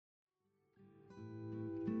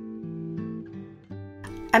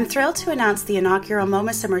I'm thrilled to announce the inaugural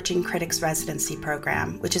MoMA's Emerging Critics Residency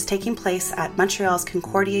Program, which is taking place at Montreal's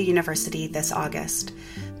Concordia University this August.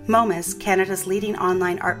 MoMA's, Canada's leading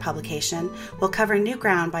online art publication, will cover new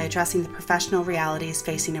ground by addressing the professional realities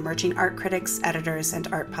facing emerging art critics, editors, and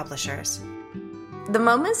art publishers. The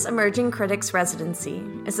MoMA's Emerging Critics Residency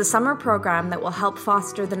is a summer program that will help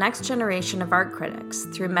foster the next generation of art critics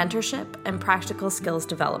through mentorship and practical skills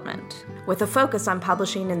development, with a focus on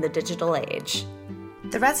publishing in the digital age.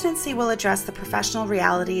 The residency will address the professional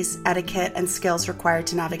realities, etiquette, and skills required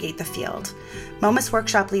to navigate the field. MoMA's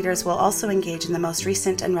workshop leaders will also engage in the most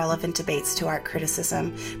recent and relevant debates to art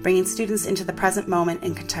criticism, bringing students into the present moment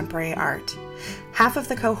in contemporary art. Half of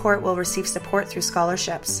the cohort will receive support through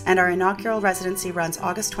scholarships, and our inaugural residency runs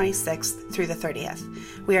August 26th through the 30th.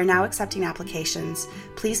 We are now accepting applications.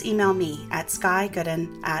 Please email me at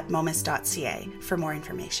skygooden@momas.ca for more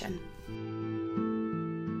information.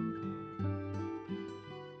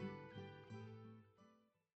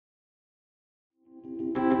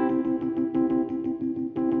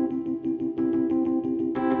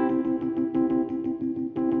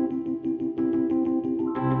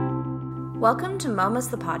 Welcome to MoMA's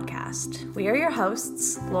the Podcast. We are your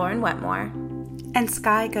hosts, Lauren Wetmore and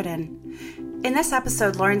Sky Gooden. In this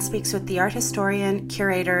episode, Lauren speaks with the art historian,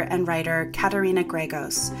 curator, and writer Katerina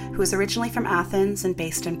Gregos, who is originally from Athens and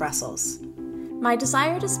based in Brussels. My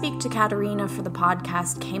desire to speak to Katerina for the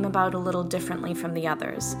podcast came about a little differently from the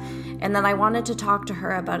others, in that I wanted to talk to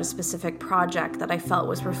her about a specific project that I felt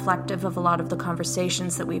was reflective of a lot of the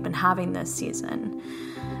conversations that we've been having this season.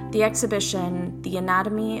 The exhibition, The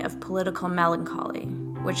Anatomy of Political Melancholy,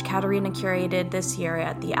 which Katerina curated this year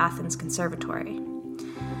at the Athens Conservatory.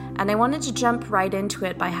 And I wanted to jump right into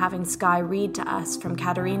it by having Sky read to us from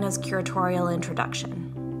Katerina's curatorial introduction.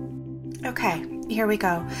 Okay, here we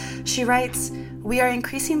go. She writes, "We are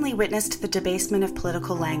increasingly witness to the debasement of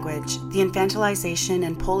political language, the infantilization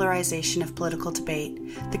and polarization of political debate,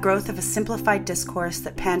 the growth of a simplified discourse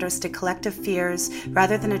that panders to collective fears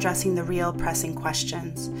rather than addressing the real pressing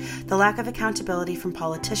questions, the lack of accountability from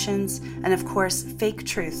politicians, and of course, fake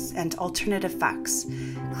truths and alternative facts.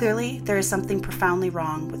 Clearly, there is something profoundly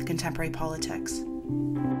wrong with contemporary politics."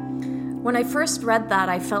 When I first read that,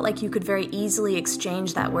 I felt like you could very easily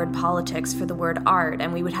exchange that word politics for the word art,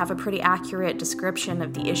 and we would have a pretty accurate description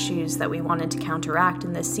of the issues that we wanted to counteract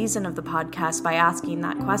in this season of the podcast by asking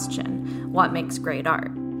that question: what makes great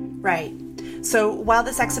art? Right. So while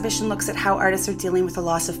this exhibition looks at how artists are dealing with the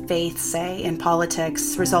loss of faith, say, in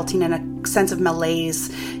politics, resulting in a sense of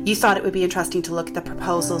malaise, you thought it would be interesting to look at the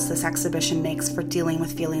proposals this exhibition makes for dealing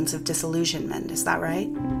with feelings of disillusionment. Is that right?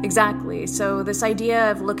 Exactly. So this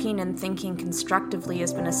idea of looking and thinking constructively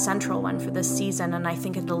has been a central one for this season, and I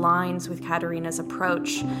think it aligns with Katerina's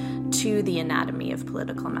approach to the anatomy of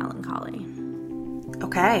political melancholy.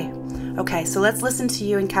 Okay, so let's listen to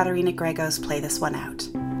you and Katerina Gregos play this one out.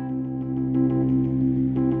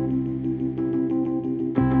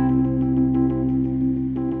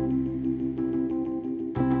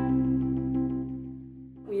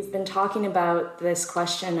 Talking about this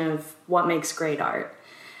question of what makes great art.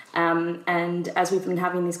 And as we've been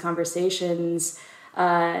having these conversations,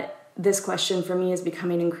 this question for me is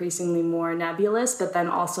becoming increasingly more nebulous, but then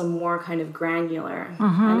also more kind of granular,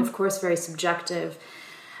 and of course very subjective.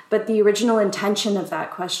 But the original intention of that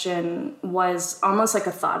question was almost like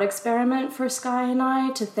a thought experiment for Sky and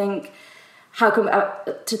I to think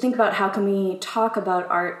about how can we talk about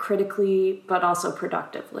art critically, but also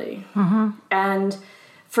productively. And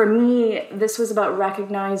for me, this was about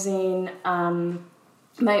recognizing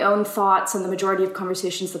my own thoughts and the majority of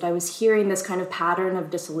conversations that I was hearing, this kind of pattern of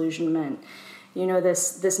disillusionment. You know,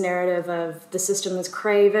 this narrative of the system is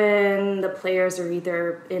craven, the players are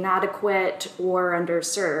either inadequate or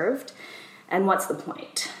underserved, and what's the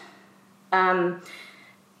point?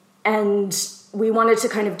 And we wanted to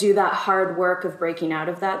kind of do that hard work of breaking out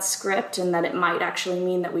of that script, and that it might actually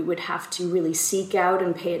mean that we would have to really seek out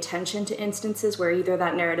and pay attention to instances where either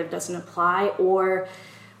that narrative doesn't apply or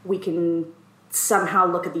we can somehow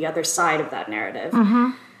look at the other side of that narrative.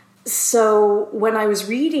 So when I was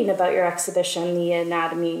reading about your exhibition, The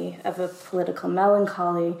Anatomy of a Political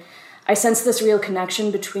Melancholy, I sensed this real connection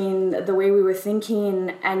between the way we were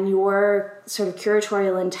thinking and your sort of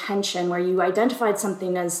curatorial intention, where you identified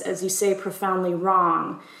something as you say, profoundly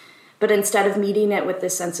wrong. But instead of meeting it with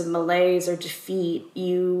this sense of malaise or defeat,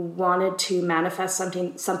 you wanted to manifest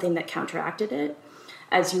something that counteracted it.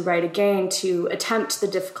 As you write again, to attempt the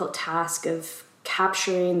difficult task of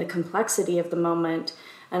capturing the complexity of the moment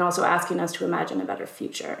and also asking us to imagine a better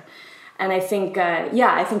future. And I think,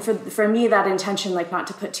 for me, that intention, like not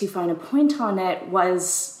to put too fine a point on it,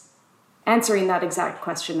 was answering that exact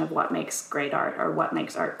question of what makes great art, or what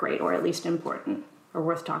makes art great, or at least important or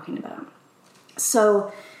worth talking about.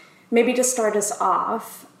 So maybe to start us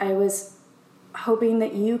off, I was hoping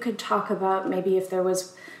that you could talk about maybe if there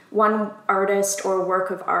was one artist or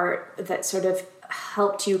work of art that sort of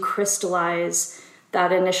helped you crystallize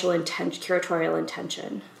that initial curatorial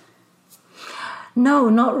intention. No,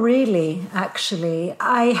 not really, actually.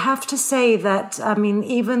 I have to say that, I mean,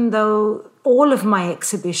 even though all of my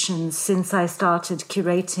exhibitions since I started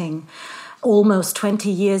curating almost 20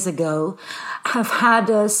 years ago have had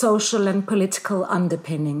a social and political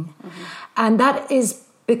underpinning. Mm-hmm. And that is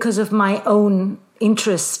because of my own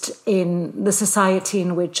interest in the society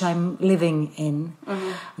in which I'm living in.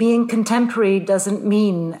 Mm-hmm. Being contemporary doesn't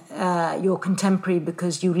mean you're contemporary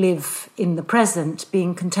because you live in the present.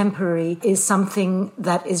 Being contemporary is something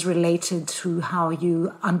that is related to how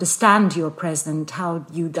you understand your present, how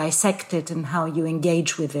you dissect it, and how you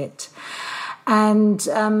engage with it. And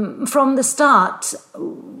from the start,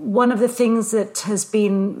 one of the things that has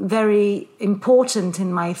been very important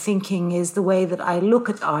in my thinking is the way that I look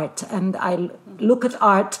at art. And I look at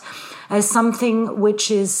art as something which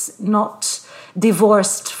is not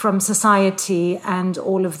divorced from society and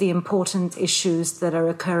all of the important issues that are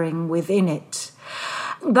occurring within it.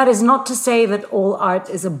 That is not to say that all art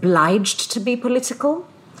is obliged to be political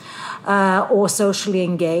or socially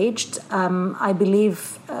engaged. I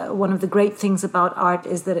believe one of the great things about art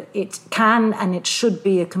is that it can and it should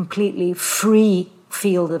be a completely free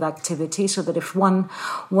field of activity, so that if one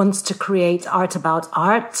wants to create art about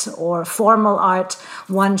art or formal art,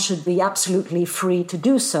 one should be absolutely free to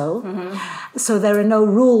do so. Mm-hmm. So there are no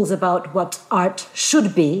rules about what art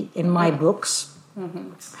should be in my books.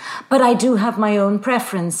 Mm-hmm. But I do have my own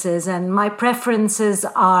preferences, and my preferences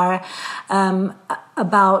are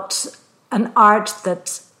about an art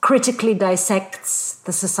that critically dissects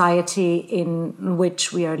the society in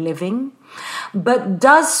which we are living, but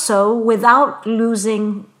does so without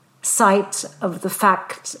losing sight of the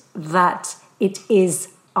fact that it is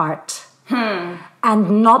art.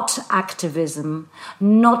 And not activism,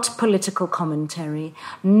 not political commentary,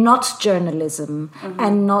 not journalism,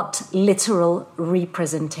 and not literal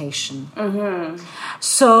representation. Mm-hmm.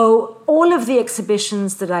 So all of the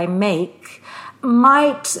exhibitions that I make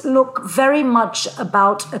might look very much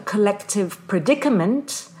about a collective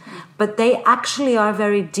predicament, but they actually are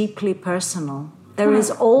very deeply personal. There is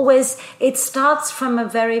always, it starts from a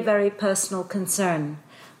very, very personal concern.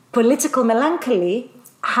 Political melancholy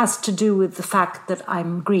has to do with the fact that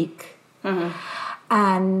I'm Greek,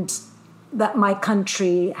 and that my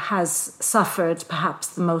country has suffered perhaps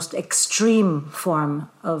the most extreme form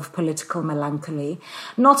of political melancholy,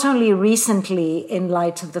 not only recently in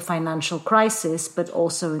light of the financial crisis, but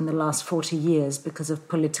also in the last 40 years because of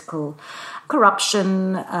political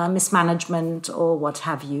corruption, mismanagement, or what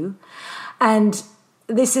have you. And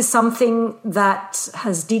this is something that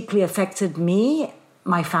has deeply affected me,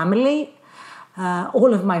 my family,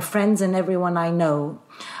 all of my friends and everyone I know.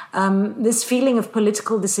 This feeling of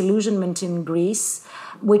political disillusionment in Greece,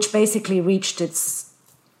 which basically reached its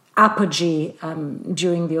apogee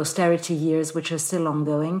during the austerity years, which are still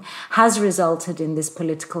ongoing, has resulted in this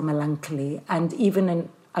political melancholy, and even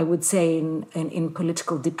I would say in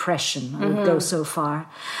political depression. I would go so far.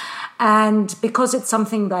 And because it's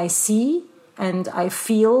something that I see and I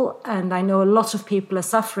feel, and I know a lot of people are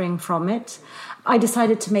suffering from it, I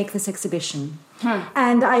decided to make this exhibition.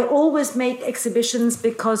 And I always make exhibitions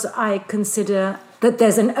because I consider that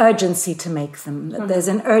there's an urgency to make them, that there's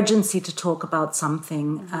an urgency to talk about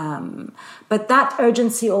something. But that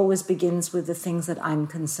urgency always begins with the things that I'm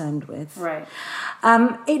concerned with. Right.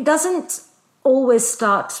 It doesn't always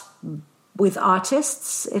start with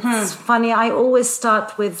artists. It's funny, I always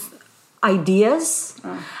start with ideas,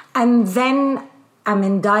 and then I'm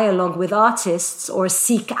in dialogue with artists or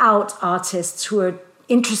seek out artists who are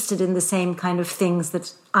interested in the same kind of things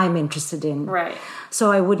that I'm interested in. Right.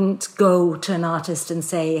 So I wouldn't go to an artist and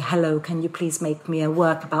say, hello, can you please make me a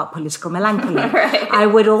work about political melancholy? Right. I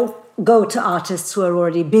would go to artists who are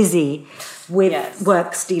already busy with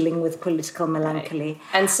works dealing with political melancholy. Right.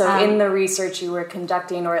 And so in the research you were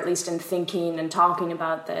conducting, or at least in thinking and talking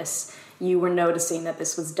about this, you were noticing that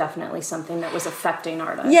this was definitely something that was affecting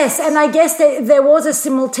artists. Yes, and I guess there was a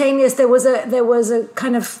simultaneous, there was a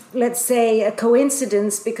kind of, let's say, a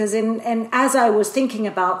coincidence, because and as I was thinking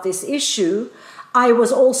about this issue, I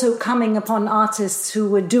was also coming upon artists who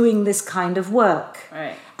were doing this kind of work.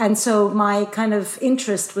 Right. And so my kind of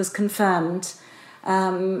interest was confirmed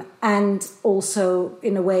and also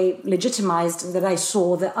in a way legitimized that I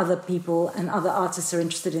saw that other people and other artists are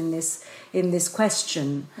interested in this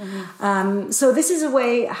question. So this is a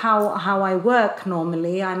way how I work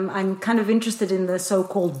normally. I'm kind of interested in the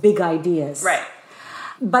so-called big ideas. Right.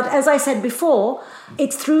 But as I said before,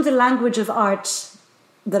 it's through the language of art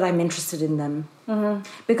that I'm interested in them.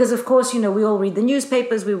 Because of course, we all read the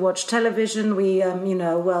newspapers, we watch television, we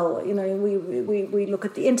look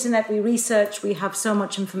at the internet, we research, we have so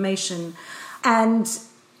much information. And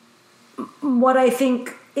what I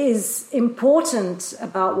think is important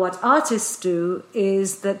about what artists do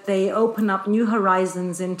is that they open up new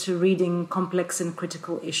horizons into reading complex and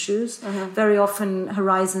critical issues, very often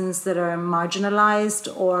horizons that are marginalized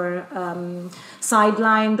or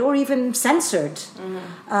sidelined or even censored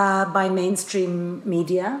by mainstream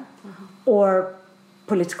media or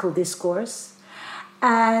political discourse.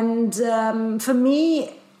 And for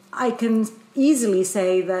me, I can easily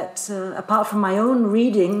say that apart from my own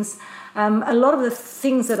readings, a lot of the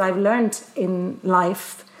things that I've learned in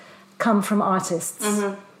life come from artists.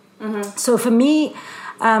 So for me,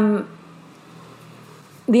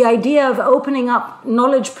 the idea of opening up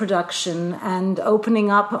knowledge production and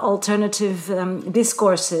opening up alternative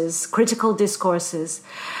discourses, critical discourses,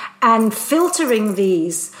 and filtering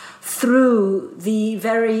these through the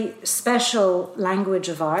very special language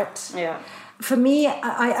of art. Yeah. For me,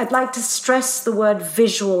 I'd like to stress the word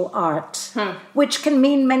visual art, which can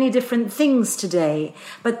mean many different things today,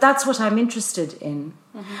 but that's what I'm interested in.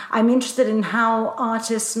 I'm interested in how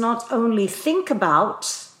artists not only think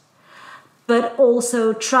about, but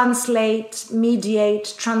also translate,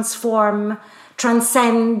 mediate, transform,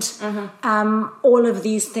 transcend all of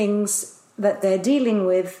these things that they're dealing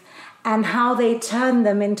with, and how they turn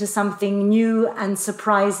them into something new and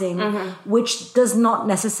surprising, which does not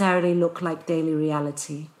necessarily look like daily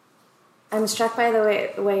reality. I'm struck by the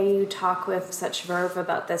way you talk with such verve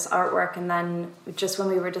about this artwork, and then just when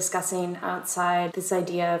we were discussing outside this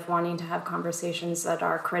idea of wanting to have conversations that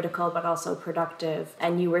are critical but also productive,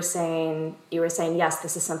 and you were saying yes,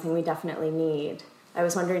 this is something we definitely need. I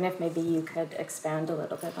was wondering if maybe you could expand a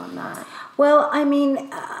little bit on that. Well, I mean,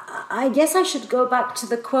 I guess I should go back to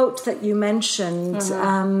the quote that you mentioned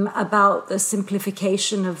about the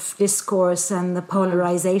simplification of discourse and the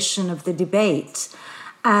polarization of the debate.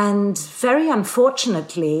 And very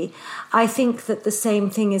unfortunately, I think that the same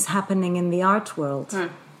thing is happening in the art world.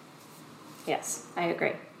 Yes, I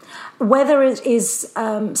agree. Whether it is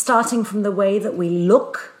starting from the way that we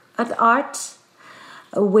look at art,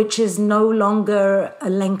 which is no longer a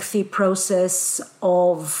lengthy process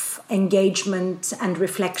of engagement and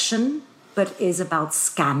reflection, but is about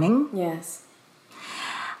scanning. Yes.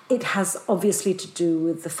 It has obviously to do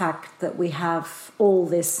with the fact that we have all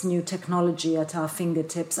this new technology at our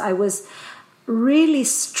fingertips. I was really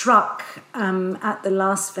struck at the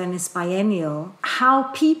last Venice Biennial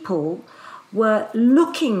how people were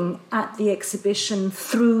looking at the exhibition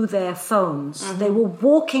through their phones. They were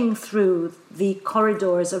walking through the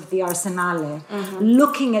corridors of the Arsenale,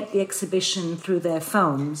 looking at the exhibition through their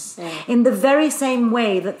phones, in the very same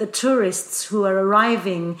way that the tourists who are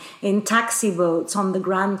arriving in taxi boats on the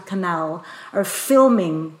Grand Canal are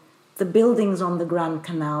filming the buildings on the Grand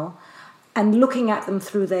Canal and looking at them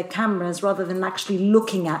through their cameras rather than actually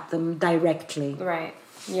looking at them directly. Right.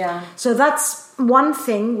 Yeah. So that's one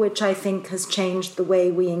thing which I think has changed the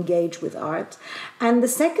way we engage with art. And the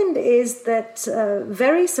second is that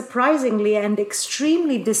very surprisingly and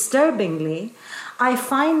extremely disturbingly, I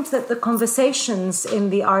find that the conversations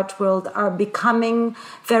in the art world are becoming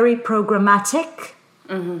very programmatic.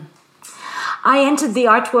 I entered the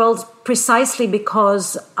art world precisely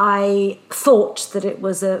because I thought that it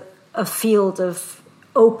was a field of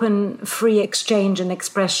open, free exchange and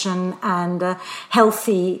expression and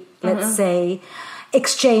healthy, let's say,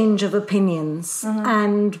 exchange of opinions.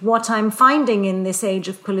 And what I'm finding in this age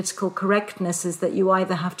of political correctness is that you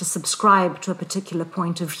either have to subscribe to a particular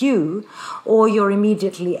point of view or you're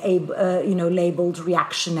immediately labeled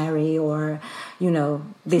reactionary or,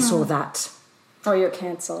 this or that. Or you're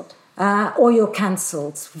cancelled. Or you're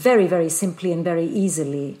cancelled very, very simply and very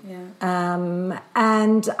easily. Yeah.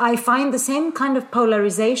 And I find the same kind of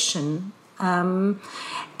polarization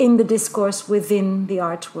in the discourse within the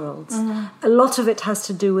art world. A lot of it has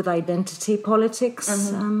to do with identity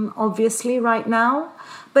politics, obviously, right now,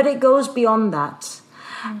 but it goes beyond that.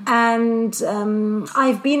 And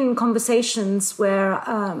I've been in conversations where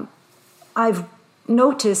I've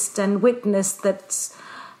noticed and witnessed that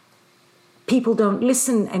people don't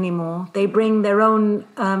listen anymore. They bring their own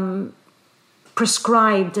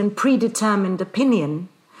prescribed and predetermined opinion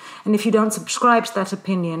And if you don't subscribe to that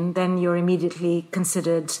opinion, then you're immediately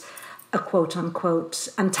considered a quote-unquote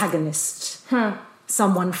antagonist.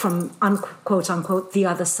 Someone from, quote-unquote, the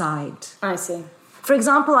other side. I see. For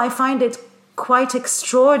example, I find it quite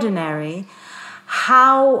extraordinary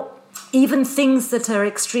how even things that are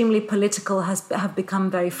extremely political have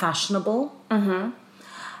become very fashionable.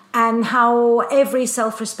 And how every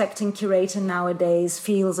self-respecting curator nowadays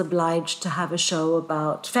feels obliged to have a show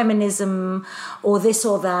about feminism or this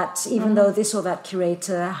or that, even though this or that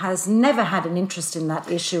curator has never had an interest in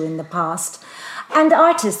that issue in the past. And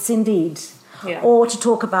artists, indeed. Yeah. Or to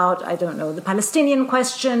talk about, I don't know, the Palestinian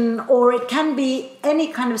question, or it can be any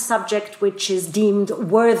kind of subject which is deemed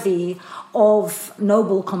worthy of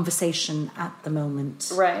noble conversation at the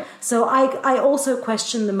moment. Right. So I also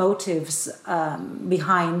question the motives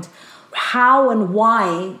behind how and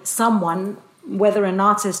why someone, whether an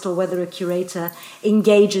artist or whether a curator,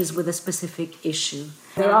 engages with a specific issue.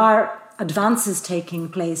 There are advances taking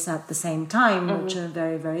place at the same time, which are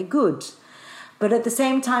very, very good. But at the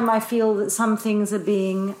same time, I feel that some things are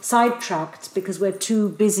being sidetracked because we're too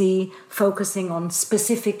busy focusing on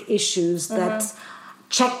specific issues that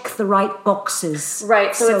check the right boxes.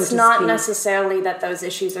 Right, so it's not necessarily that those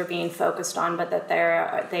issues are being focused on, but that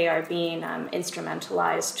they are being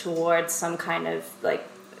instrumentalized towards some kind of, like,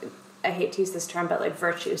 I hate to use this term, but like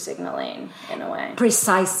virtue signaling in a way.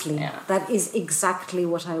 Precisely. Yeah. That is exactly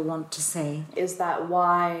what I want to say. Is that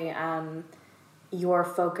why your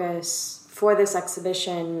focus for this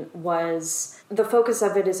exhibition was, the focus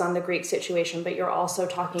of it is on the Greek situation, but you're also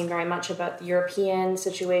talking very much about the European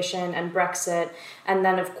situation and Brexit, and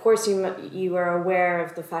then of course you are aware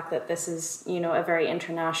of the fact that this is, you know, a very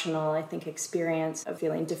international, I think, experience of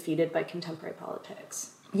feeling defeated by contemporary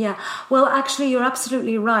politics. Yeah, well, actually, you're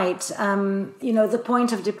absolutely right. You know, the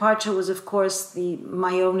point of departure was, of course,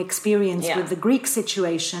 my own experience with the Greek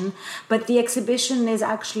situation, but the exhibition is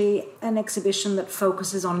actually an exhibition that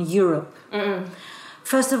focuses on Europe.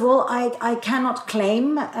 First of all, I cannot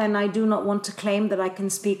claim, and I do not want to claim, that I can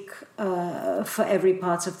speak for every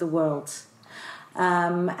part of the world.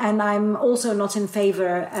 And I'm also not in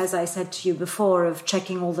favor, as I said to you before, of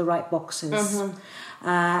checking all the right boxes.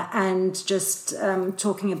 And just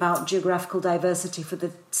talking about geographical diversity for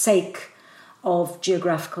the sake of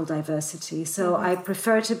geographical diversity. So I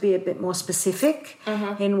prefer to be a bit more specific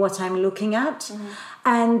in what I'm looking at.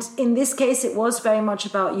 And in this case, it was very much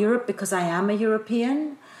about Europe because I am a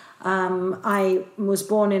European. I was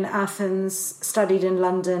born in Athens, studied in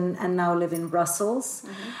London, and now live in Brussels.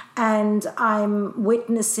 And I'm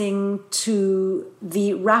witnessing to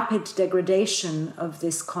the rapid degradation of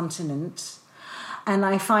this continent. And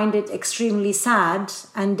I find it extremely sad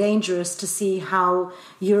and dangerous to see how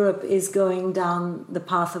Europe is going down the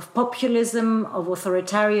path of populism, of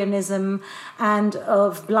authoritarianism, and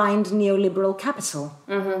of blind neoliberal capital.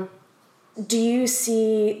 Do you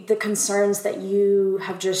see the concerns that you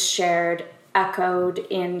have just shared echoed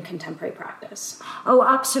in contemporary practice? Oh,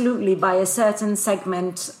 absolutely, by a certain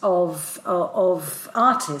segment of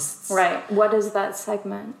artists. Right. What is that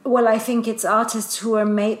segment? Well, I think it's artists who are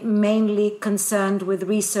mainly concerned with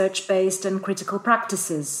research-based and critical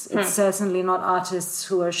practices. It's certainly not artists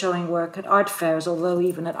who are showing work at art fairs, although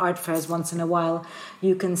even at art fairs once in a while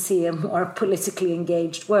you can see a more politically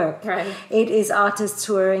engaged work. Right. It is artists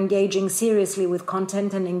who are engaging seriously with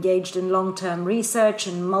content and engaged in long-term research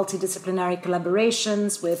and multidisciplinary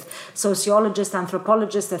collaborations with sociologists,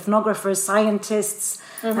 anthropologists, ethnographers, scientists,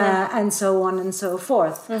 and so on and so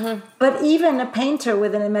forth. But even a painter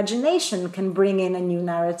with an imagination can bring in a new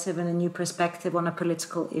narrative and a new perspective on a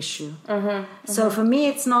political issue. So for me,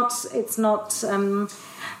 it's not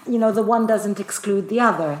you know, the one doesn't exclude the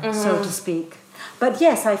other, so to speak. But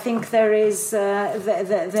yes, I think there is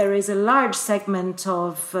a large segment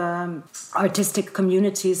of artistic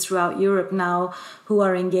communities throughout Europe now who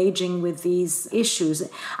are engaging with these issues.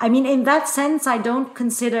 I mean, in that sense, I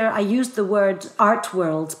used the word art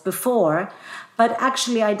world before, but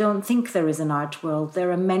actually I don't think there is an art world.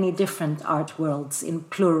 There are many different art worlds in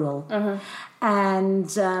plural.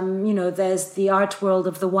 And, you know, there's the art world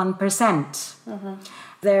of the 1%.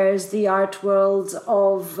 There's the art world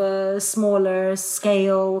of smaller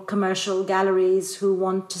scale commercial galleries who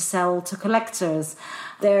want to sell to collectors.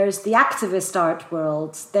 There's the activist art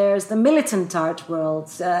world. There's the militant art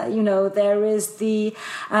world. You know, there is the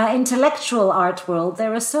intellectual art world.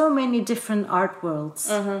 There are so many different art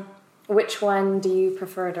worlds. Which one do you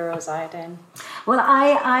prefer to reside in? Well,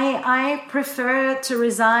 I prefer to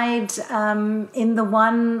reside in the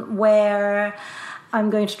one where... I'm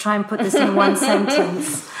going to try and put this in one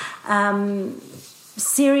sentence.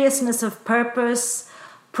 Seriousness of purpose,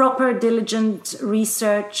 proper, diligent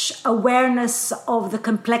research, awareness of the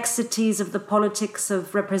complexities of the politics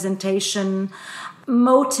of representation,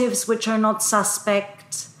 motives which are not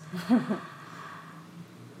suspect,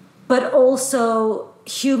 but also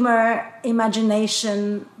humor,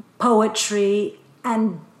 imagination, poetry,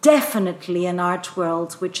 and definitely an art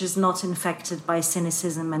world which is not infected by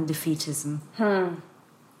cynicism and defeatism.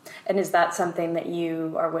 And is that something that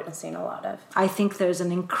you are witnessing a lot of? I think there's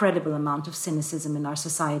an incredible amount of cynicism in our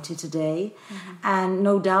society today. And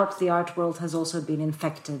no doubt the art world has also been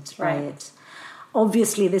infected by it.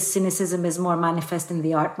 Obviously, this cynicism is more manifest in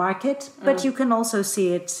the art market, but you can also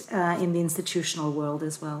see it in the institutional world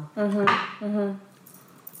as well.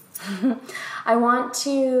 I want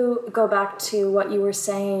to go back to what you were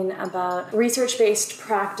saying about research-based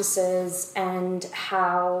practices and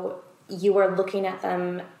how you are looking at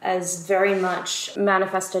them as very much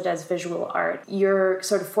manifested as visual art. You're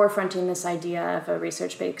sort of forefronting this idea of a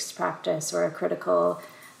research-based practice or a critical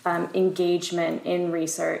engagement in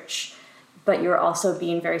research, but you're also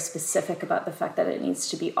being very specific about the fact that it needs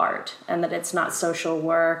to be art and that it's not social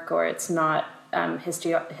work or it's not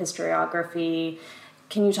historiography.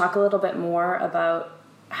 Can you talk a little bit more about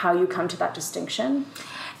how you come to that distinction?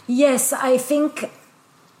 Yes, I think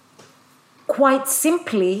quite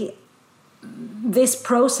simply, this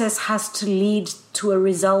process has to lead to a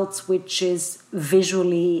result which is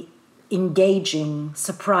visually engaging,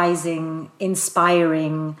 surprising,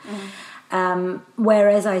 inspiring.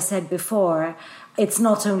 Whereas I said before, it's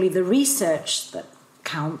not only the research that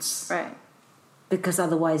counts, right? Because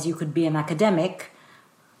otherwise you could be an academic,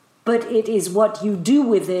 but it is what you do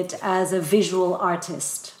with it as a visual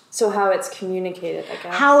artist. So how it's communicated, I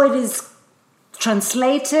guess. How it is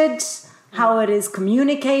translated, how it is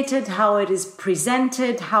communicated, how it is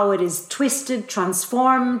presented, how it is twisted,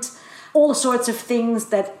 transformed, all sorts of things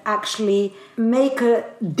that actually make a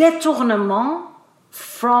détournement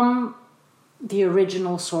from the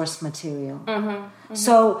original source material.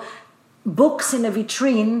 So books in a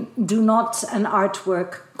vitrine do not an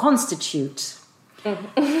artwork constitute.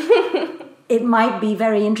 It might be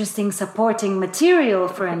very interesting supporting material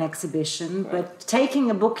for an exhibition, but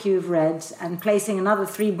taking a book you've read and placing another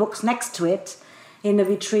 3 books next to it in a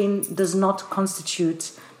vitrine does not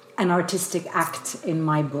constitute an artistic act in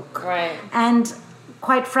my book. Right. And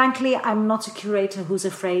quite frankly, I'm not a curator who's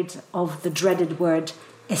afraid of the dreaded word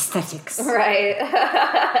aesthetics. Right.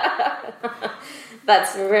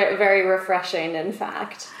 That's very refreshing, in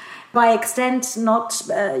fact. By extent, not,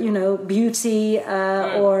 beauty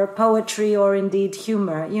or poetry or indeed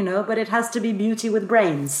humor, but it has to be beauty with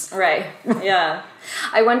brains. Right, yeah.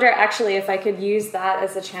 I wonder, actually, if I could use that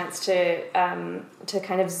as a chance to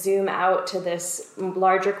kind of zoom out to this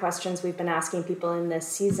larger questions we've been asking people in this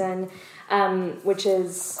season, which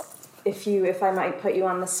is, if I might put you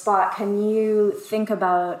on the spot, can you think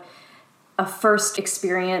about a first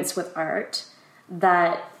experience with art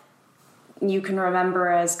that you can remember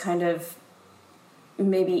as kind of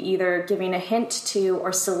maybe either giving a hint to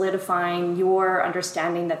or solidifying your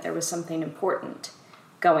understanding that there was something important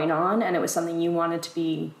going on and it was something you wanted to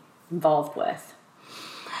be involved with?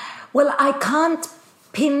 Well, I can't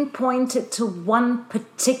pinpoint it to one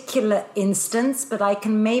particular instance, but I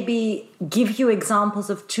can maybe give you examples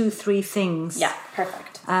of 2-3 things. Yeah,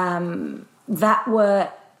 perfect. That were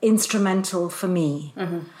instrumental for me.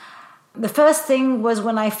 The first thing was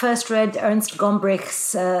when I first read Ernst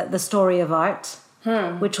Gombrich's The Story of Art,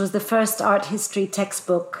 which was the first art history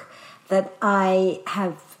textbook that I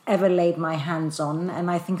have ever laid my hands on.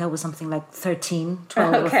 And I think I was something like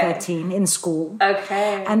 12 or 13 in school.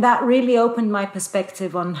 Okay. And that really opened my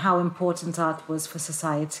perspective on how important art was for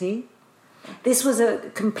society. This was a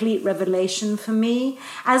complete revelation for me,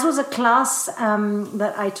 as was a class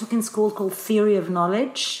that I took in school called Theory of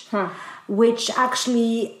Knowledge, which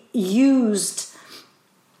actually used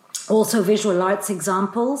also visual arts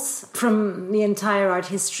examples from the entire art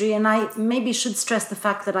history. And I maybe should stress the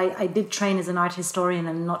fact that I did train as an art historian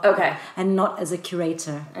and not as a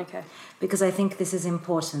curator. Okay. Because I think this is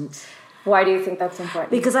important. Why do you think that's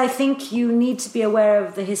important? Because I think you need to be aware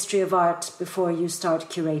of the history of art before you start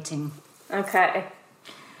curating. Okay.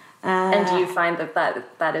 And do you find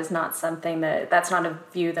that is not something that's not a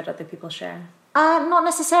view that other people share? Not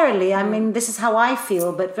necessarily. I mean, this is how I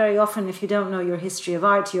feel, but very often if you don't know your history of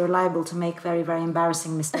art, you're liable to make very, very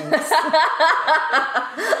embarrassing mistakes.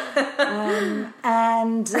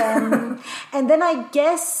 And then I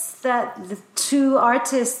guess that the 2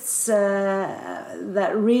 artists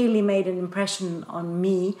that really made an impression on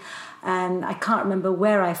me And I can't remember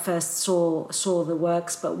where I first saw the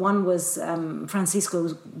works, but one was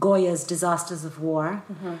Francisco Goya's Disasters of War,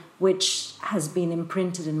 which has been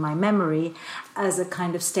imprinted in my memory as a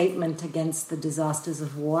kind of statement against the disasters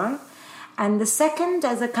of war. And the second,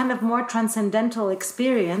 as a kind of more transcendental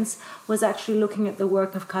experience, was actually looking at the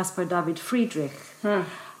work of Caspar David Friedrich, who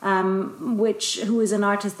is an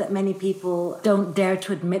artist that many people don't dare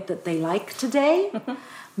to admit that they like today,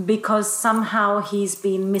 because somehow he's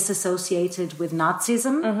been misassociated with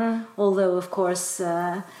Nazism, although, of course,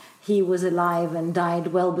 he was alive and died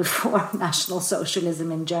well before National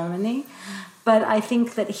Socialism in Germany. But I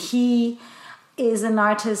think that he is an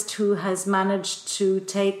artist who has managed to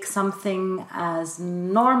take something as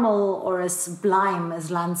normal or as sublime as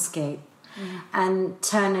landscape and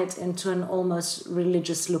turn it into an almost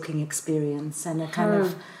religious-looking experience and a kind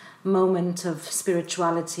of moment of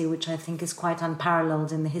spirituality, which I think is quite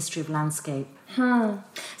unparalleled in the history of landscape.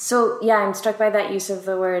 So, yeah, I'm struck by that use of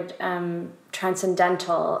the word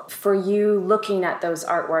transcendental. For you, looking at those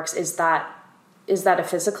artworks, is that a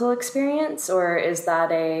physical experience, or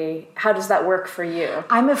how does that work for you?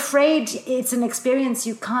 I'm afraid it's an experience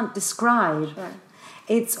you can't describe. Sure.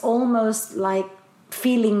 It's almost like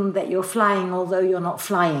feeling that you're flying, although you're not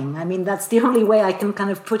flying. I mean, that's the only way I can kind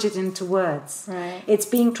of put it into words. Right. It's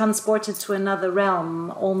being transported to another realm,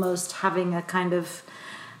 almost having a kind of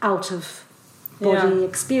out-of-body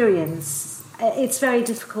experience. It's very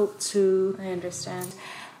difficult to... I understand.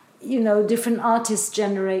 Different artists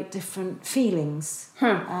generate different feelings.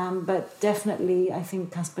 But definitely, I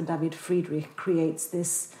think Caspar David Friedrich creates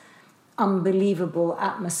this unbelievable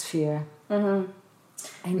atmosphere in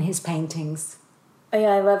his paintings. Oh,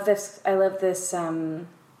 yeah, I love this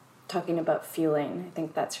talking about feeling. I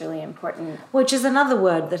think that's really important. Which is another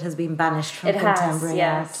word that has been banished from contemporary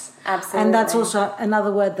art. Yes, absolutely. And that's also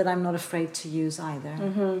another word that I'm not afraid to use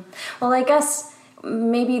either. Well, I guess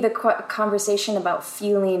maybe the conversation about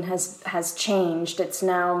feeling has changed. It's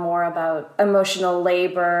now more about emotional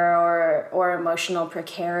labor or emotional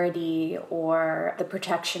precarity or the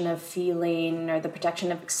protection of feeling or the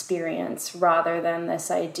protection of experience, rather than this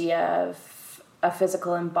idea of a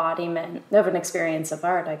physical embodiment of an experience of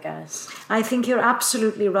art, I guess. I think you're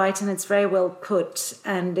absolutely right, and it's very well put.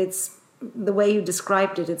 And it's the way you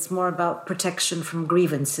described it, it's more about protection from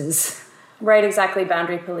grievances. Right, exactly,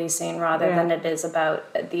 boundary policing, rather than it is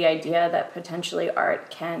about the idea that potentially art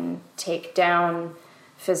can take down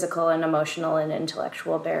physical and emotional and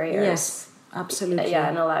intellectual barriers. Yes, absolutely. Yeah,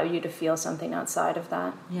 and allow you to feel something outside of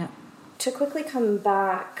that. Yeah. To quickly come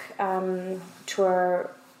back to our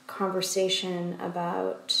conversation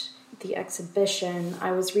about the exhibition,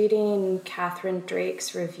 I was reading Catherine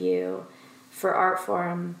Drake's review for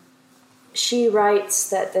Artforum. She writes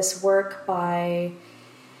that this work by...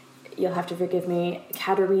 you'll have to forgive me,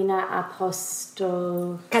 Katerina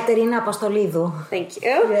Apostolidou. Thank you.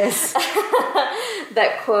 Yes.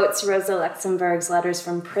 That quotes Rosa Luxemburg's letters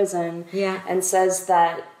from prison and says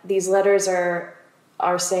that these letters are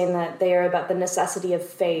saying that they are about the necessity of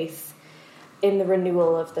faith in the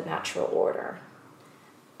renewal of the natural order.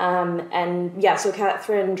 So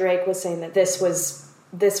Catherine Drake was saying that this was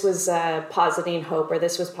positing hope, or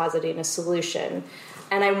this was positing a solution.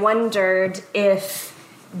 And I wondered if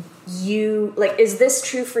is this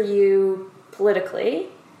true for you politically?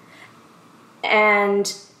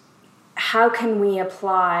 And how can we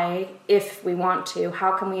apply, if we want to,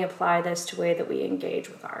 how can we apply this to the way that we engage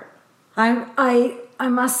with art? I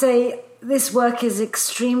must say, this work is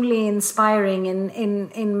extremely inspiring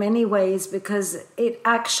in many ways, because it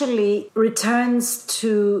actually returns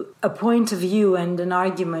to a point of view and an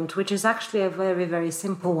argument, which is actually a very, very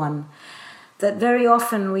simple one, that very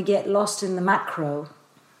often we get lost in the macro,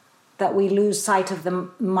 that we lose sight of the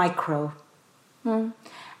micro.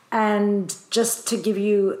 And just to give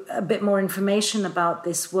you a bit more information about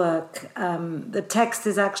this work, the text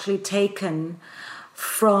is actually taken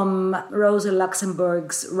from Rosa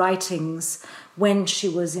Luxemburg's writings when she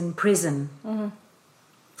was in prison,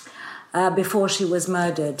 before she was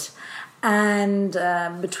murdered, and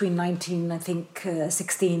between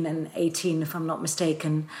 16 and 18, if I'm not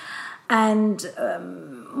mistaken. And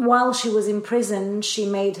while she was in prison, she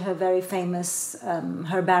made her very famous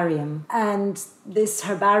herbarium. And this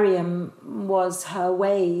herbarium was her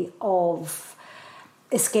way of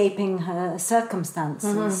escaping her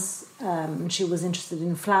circumstances. She was interested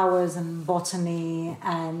in flowers and botany,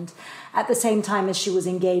 and at the same time as she was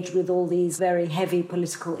engaged with all these very heavy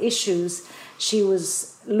political issues, she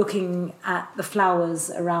was looking at the flowers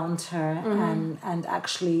around her and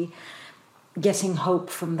actually getting hope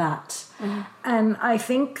from that. And I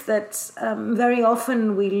think that very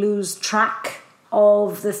often we lose track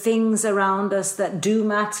of the things around us that do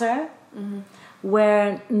matter,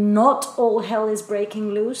 where not all hell is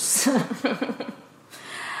breaking loose.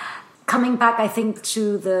 Coming back, I think,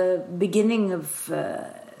 to the beginning of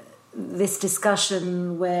this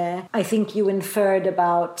discussion, where I think you inferred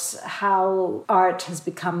about how art has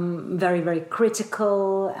become very, very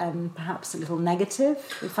critical and perhaps a little negative,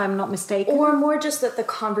 if I'm not mistaken. Or more just that the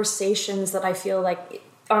conversations that I feel like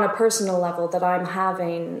on a personal level that I'm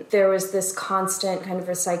having, there was this constant kind of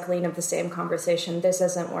recycling of the same conversation. This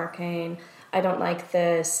isn't working. I don't like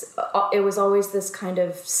this. It was always this kind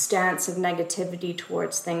of stance of negativity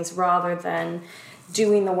towards things rather than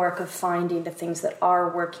doing the work of finding the things that are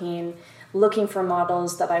working, looking for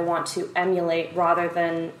models that I want to emulate rather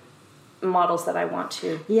than models that I want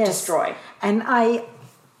to destroy. And I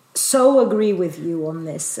so agree with you on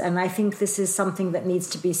this, and I think this is something that needs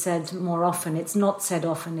to be said more often. It's not said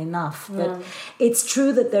often enough, but it's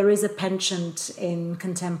true that there is a penchant in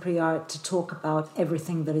contemporary art to talk about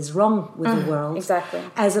everything that is wrong with the world, exactly,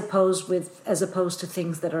 as opposed to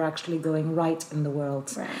things that are actually going right in the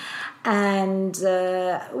world. Right. And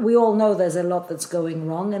we all know there's a lot that's going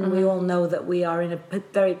wrong, and we all know that we are in a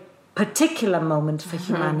very particular moment for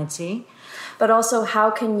humanity. But also,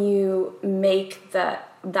 how can you make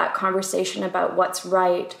that conversation about what's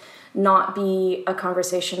right not be a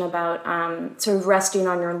conversation about sort of resting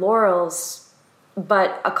on your laurels,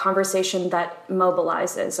 but a conversation that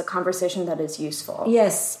mobilizes, a conversation that is useful?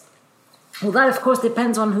 Yes. Well, that, of course,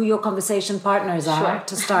 depends on who your conversation partners are,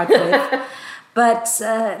 to start with. But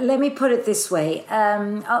let me put it this way.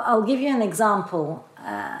 I'll give you an example.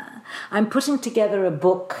 I'm putting together a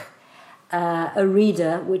book, a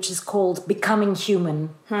reader, which is called Becoming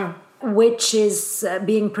Human, which is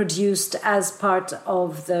being produced as part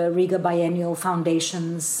of the Riga Biennial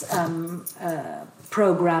Foundation's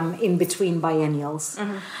program in between biennials.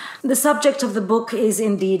 The subject of the book is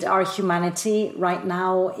indeed our humanity right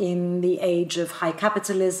now in the age of high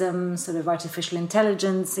capitalism, sort of artificial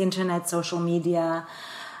intelligence, internet, social media,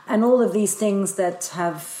 and all of these things that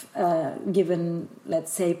have given,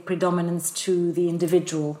 let's say, predominance to the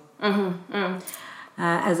individual.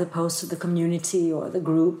 As opposed to the community or the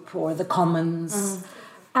group or the commons.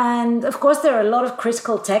 And of course there are a lot of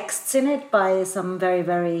critical texts in it by some very,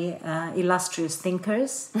 very illustrious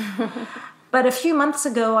thinkers. But a few months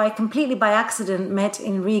ago I completely by accident met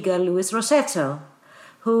in Riga Luis Rossetto,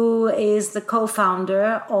 who is the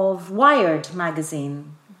co-founder of Wired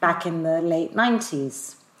magazine back in the late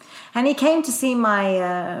 90s. And he came to see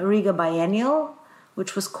my Riga Biennial,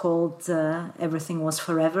 which was called Everything Was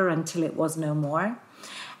Forever Until It Was No More.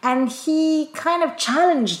 And he kind of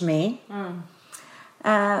challenged me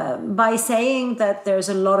by saying that there's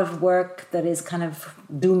a lot of work that is kind of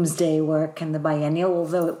doomsday work in the biennial,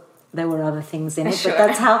 although there were other things in it, but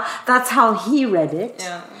that's how he read it.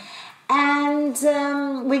 Yeah.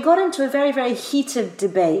 And we got into a very, very heated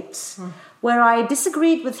debate where I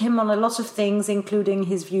disagreed with him on a lot of things, including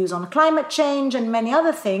his views on climate change and many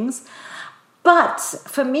other things. But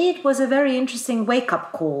for me, it was a very interesting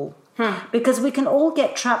wake-up call. Because we can all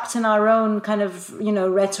get trapped in our own kind of,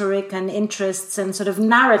 rhetoric and interests and sort of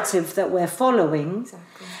narrative that we're following.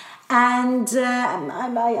 Exactly. And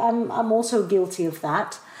I'm also guilty of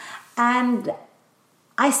that. And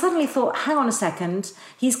I suddenly thought, hang on a second,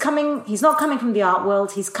 he's not coming from the art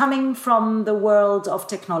world, he's coming from the world of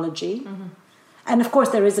technology. And of course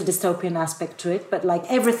there is a dystopian aspect to it, but like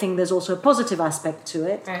everything, there's also a positive aspect to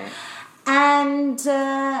it. Right. And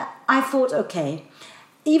I thought, okay,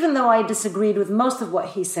 even though I disagreed with most of what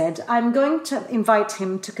he said, I'm going to invite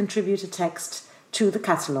him to contribute a text to the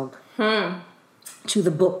catalogue, to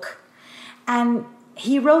the book. And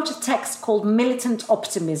he wrote a text called Militant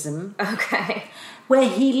Optimism, where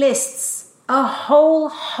he lists a whole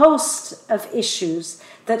host of issues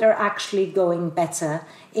that are actually going better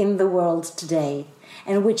in the world today,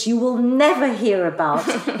 and which you will never hear about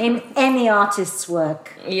in any artist's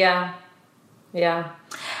work. Yeah.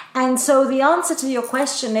 And so the answer to your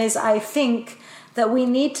question is, I think that we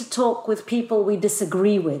need to talk with people we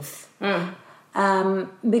disagree with.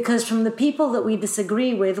 Because from the people that we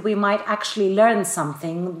disagree with, we might actually learn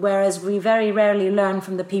something, whereas we very rarely learn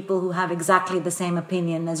from the people who have exactly the same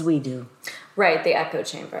opinion as we do. Right, the echo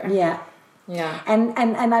chamber. Yeah.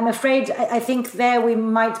 And I'm afraid, I think there we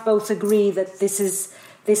might both agree that this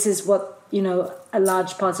is what, a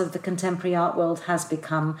large part of the contemporary art world has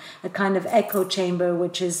become, a kind of echo chamber,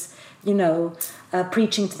 which is,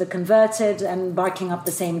 preaching to the converted and barking up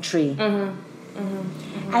the same tree.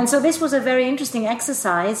 And so this was a very interesting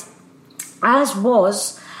exercise, as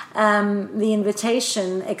was the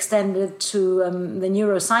invitation extended to the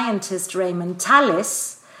neuroscientist Raymond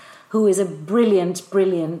Tallis, who is a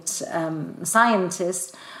brilliant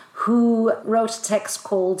scientist, who wrote a text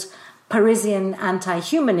called Parisian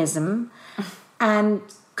Anti-Humanism, and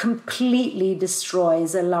completely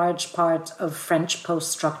destroys a large part of French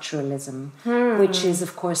post-structuralism, which is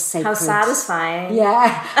of course sacred. How satisfying!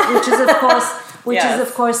 Yeah, which is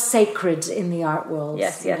of course sacred in the art world.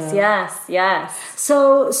 Yes.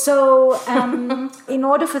 So in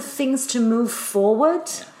order for things to move forward,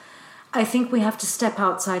 I think we have to step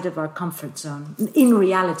outside of our comfort zone. In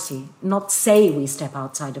reality, not say we step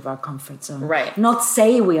outside of our comfort zone. Right. Not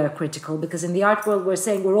say we are critical, because in the art world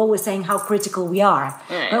we're always saying how critical we are.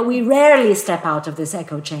 Right. But we rarely step out of this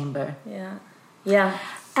echo chamber. Yeah.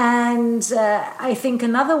 And I think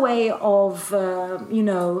another way of,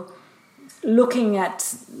 looking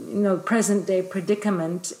at, present day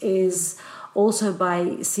predicament is also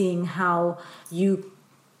by seeing how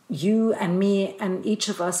you and me and each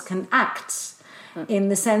of us can act, in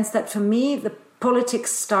the sense that for me the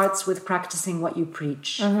politics starts with practicing what you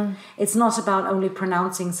preach. It's not about only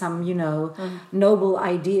pronouncing some noble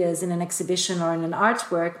ideas in an exhibition or in an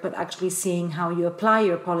artwork, but actually seeing how you apply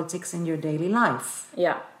your politics in your daily life.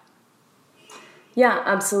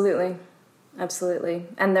 Absolutely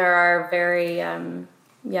And there are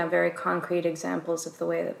very concrete examples of the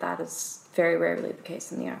way that is very rarely the case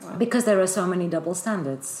in the art world. Because there are so many double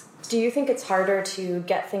standards. Do you think it's harder to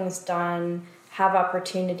get things done, have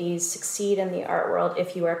opportunities, succeed in the art world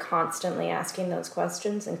if you are constantly asking those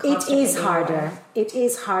questions? And constantly It is harder. It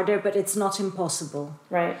is harder, but it's not impossible.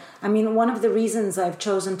 Right. I mean, one of the reasons I've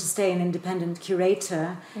chosen to stay an independent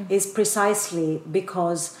curator is precisely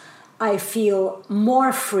because I feel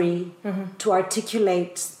more free to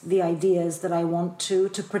articulate the ideas that I want to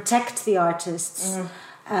protect the artists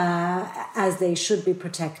as they should be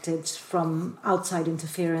protected from outside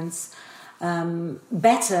interference,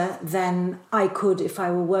 better than I could if I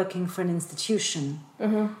were working for an institution.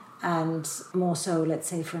 And more so, let's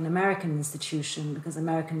say, for an American institution, because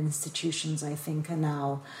American institutions, I think, are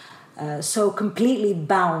now so completely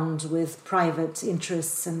bound with private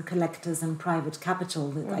interests and collectors and private capital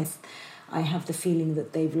that I have the feeling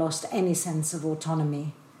that they've lost any sense of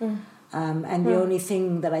autonomy. And the only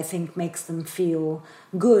thing that I think makes them feel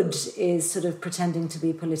good is sort of pretending to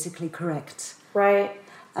be politically correct. Right.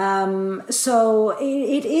 So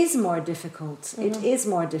it is more difficult. It is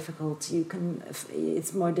more difficult.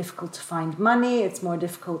 It's more difficult to find money. It's more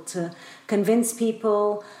difficult to convince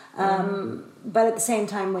people. But at the same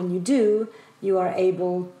time, when you do, you are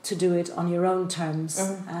able to do it on your own terms,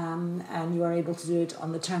 and you are able to do it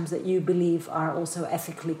on the terms that you believe are also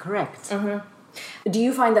ethically correct. Do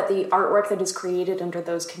you find that the artwork that is created under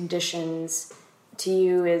those conditions to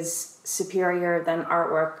you is superior than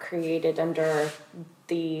artwork created under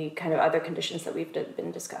the kind of other conditions that we've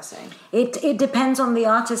been discussing? It depends on the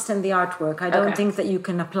artist and the artwork. I don't think that you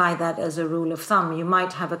can apply that as a rule of thumb. You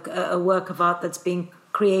might have a work of art that's being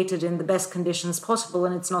created in the best conditions possible,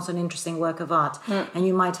 and it's not an interesting work of art. And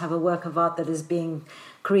you might have a work of art that is being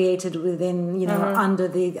created within, under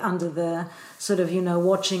the sort of,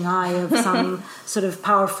 watching eye of some sort of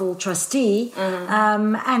powerful trustee,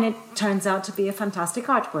 and it turns out to be a fantastic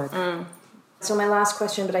artwork. So my last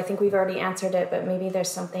question, but I think we've already answered it, but maybe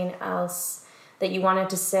there's something else that you wanted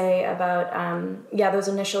to say about, those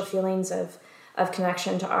initial feelings of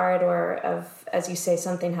connection to art, or of, as you say,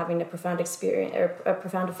 something having a profound experience or a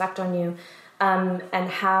profound effect on you, and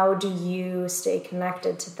how do you stay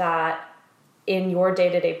connected to that in your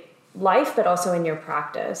day-to-day life, but also in your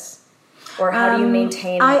practice? Or how do you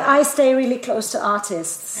maintain that? I stay really close to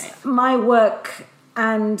artists. Right. My work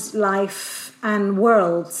and life and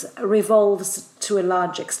world revolves to a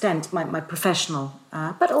large extent, my professional,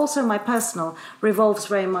 but also my personal, revolves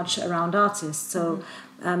very much around artists. So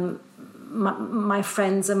my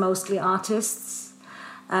friends are mostly artists,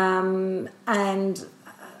 and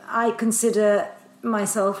I consider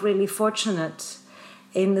myself really fortunate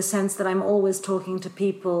in the sense that I'm always talking to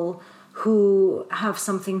people who have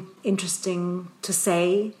something interesting to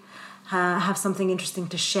say, have something interesting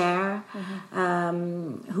to share,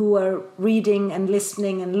 who are reading and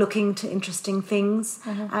listening and looking to interesting things,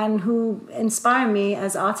 and who inspire me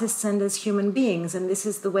as artists and as human beings. And this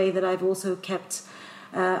is the way that I've also kept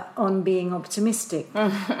on being optimistic,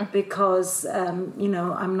 because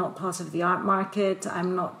I'm not part of the art market.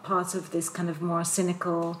 I'm not part of this kind of more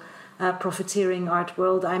cynical, profiteering art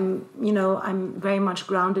world. I'm very much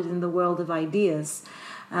grounded in the world of ideas,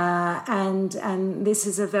 and this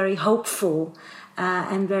is a very hopeful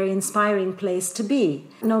and very inspiring place to be,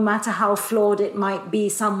 no matter how flawed it might be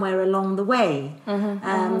somewhere along the way.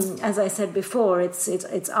 As I said before,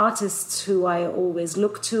 it's artists who I always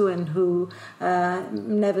look to and who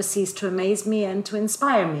never cease to amaze me and to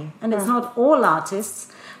inspire me. And it's not all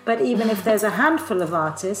artists, but even if there's a handful of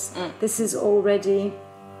artists, this is already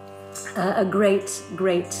a great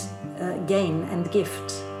gain and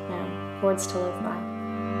gift. Yeah, words to live by.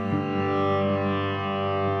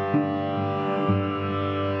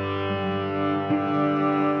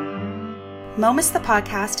 Momus the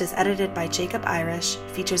Podcast is edited by Jacob Irish,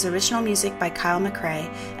 features original music by Kyle McRae,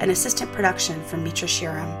 and assistant production from Mitra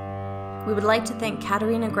Shiram. We would like to thank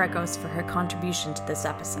Katerina Gregos for her contribution to this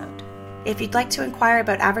episode. If you'd like to inquire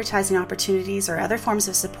about advertising opportunities or other forms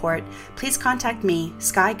of support, please contact me,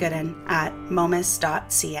 Skye Gooden, at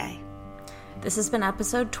momus.ca. This has been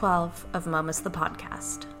episode 12 of Momus the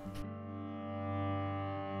Podcast.